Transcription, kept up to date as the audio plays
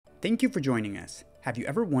Thank you for joining us. Have you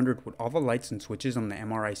ever wondered what all the lights and switches on the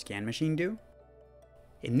MRI scan machine do?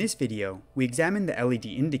 In this video, we examine the LED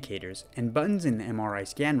indicators and buttons in the MRI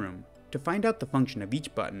scan room to find out the function of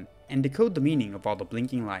each button and decode the meaning of all the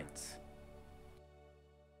blinking lights.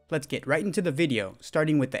 Let's get right into the video,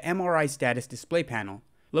 starting with the MRI status display panel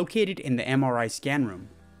located in the MRI scan room.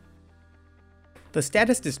 The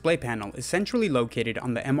status display panel is centrally located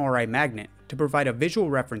on the MRI magnet to provide a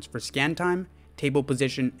visual reference for scan time, table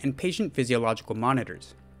position, and patient physiological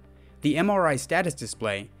monitors. The MRI status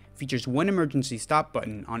display features one emergency stop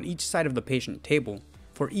button on each side of the patient table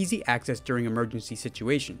for easy access during emergency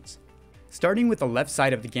situations. Starting with the left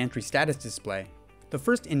side of the gantry status display, the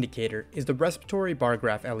first indicator is the respiratory bar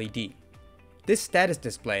graph LED. This status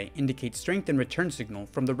display indicates strength and return signal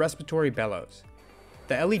from the respiratory bellows.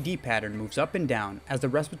 The LED pattern moves up and down as the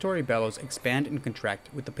respiratory bellows expand and contract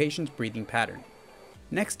with the patient's breathing pattern.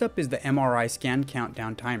 Next up is the MRI scan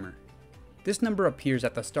countdown timer. This number appears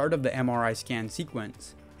at the start of the MRI scan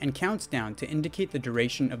sequence and counts down to indicate the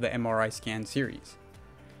duration of the MRI scan series.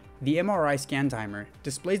 The MRI scan timer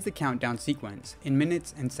displays the countdown sequence in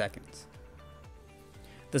minutes and seconds.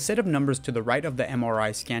 The set of numbers to the right of the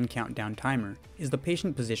MRI scan countdown timer is the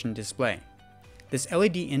patient position display. This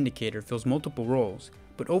LED indicator fills multiple roles,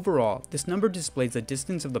 but overall, this number displays the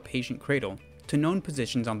distance of the patient cradle to known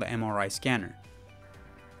positions on the MRI scanner.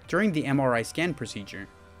 During the MRI scan procedure,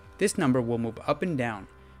 this number will move up and down,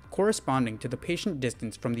 corresponding to the patient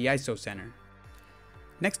distance from the ISO center.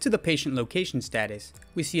 Next to the patient location status,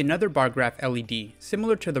 we see another bar graph LED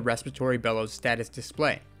similar to the respiratory bellows status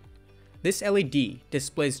display. This LED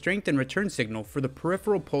displays strength and return signal for the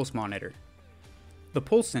peripheral pulse monitor. The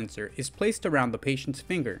pulse sensor is placed around the patient's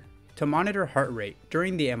finger to monitor heart rate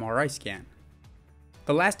during the MRI scan.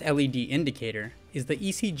 The last LED indicator is the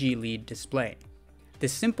ECG lead display.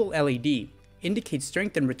 This simple LED indicates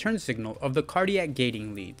strength and return signal of the cardiac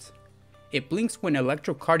gating leads. It blinks when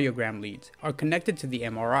electrocardiogram leads are connected to the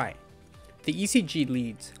MRI. The ECG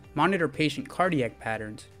leads monitor patient cardiac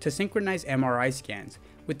patterns to synchronize MRI scans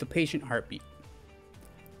with the patient heartbeat.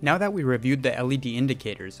 Now that we reviewed the LED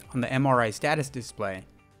indicators on the MRI status display,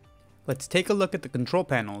 let's take a look at the control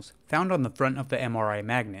panels found on the front of the MRI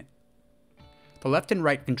magnet. The left and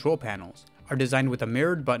right control panels are designed with a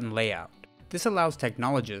mirrored button layout. This allows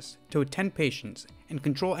technologists to attend patients and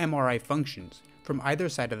control MRI functions from either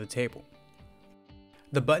side of the table.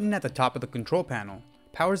 The button at the top of the control panel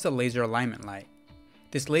powers the laser alignment light.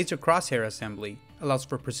 This laser crosshair assembly allows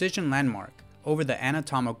for precision landmark over the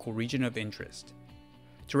anatomical region of interest.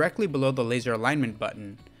 Directly below the laser alignment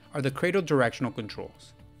button are the cradle directional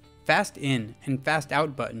controls. Fast in and fast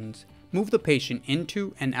out buttons move the patient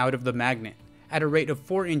into and out of the magnet at a rate of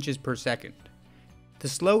 4 inches per second. The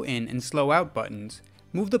slow in and slow out buttons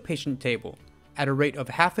move the patient table at a rate of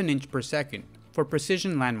 ½ an inch per second for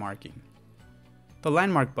precision landmarking. The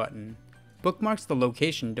landmark button bookmarks the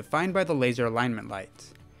location defined by the laser alignment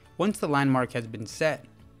lights. Once the landmark has been set,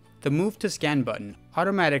 the Move to Scan button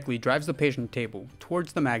automatically drives the patient table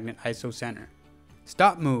towards the magnet ISO center.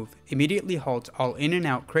 Stop Move immediately halts all in and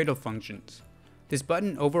out cradle functions. This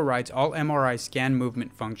button overrides all MRI scan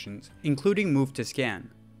movement functions, including Move to Scan.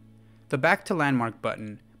 The Back to Landmark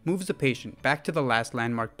button moves the patient back to the last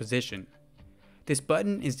landmark position. This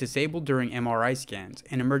button is disabled during MRI scans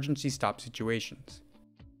and emergency stop situations.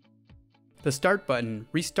 The Start button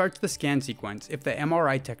restarts the scan sequence if the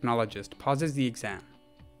MRI technologist pauses the exam.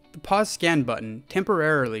 The Pause Scan button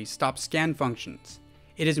temporarily stops scan functions.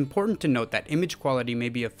 It is important to note that image quality may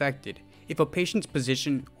be affected if a patient's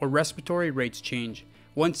position or respiratory rates change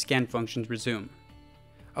once scan functions resume.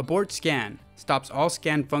 Abort Scan stops all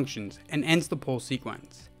scan functions and ends the pull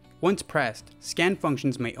sequence. Once pressed, scan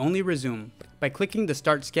functions may only resume by clicking the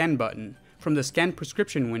Start Scan button from the Scan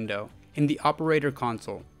Prescription window in the operator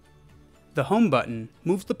console. The Home button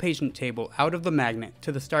moves the patient table out of the magnet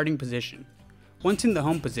to the starting position. Once in the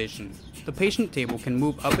home position, the patient table can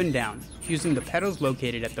move up and down using the pedals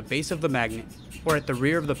located at the base of the magnet or at the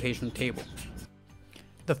rear of the patient table.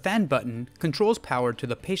 The Fan button controls power to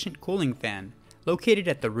the patient cooling fan located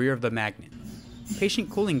at the rear of the magnet. Patient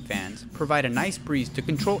cooling fans provide a nice breeze to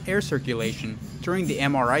control air circulation during the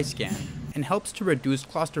MRI scan and helps to reduce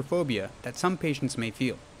claustrophobia that some patients may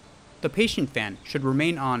feel. The patient fan should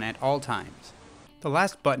remain on at all times. The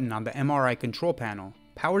last button on the MRI control panel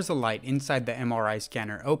powers the light inside the MRI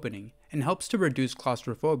scanner opening and helps to reduce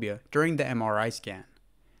claustrophobia during the MRI scan.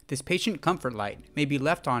 This patient comfort light may be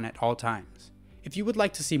left on at all times. If you would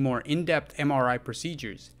like to see more in-depth MRI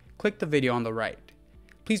procedures, click the video on the right.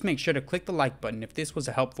 Please make sure to click the like button if this was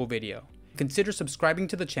a helpful video. Consider subscribing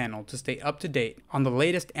to the channel to stay up to date on the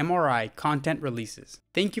latest MRI content releases.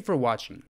 Thank you for watching.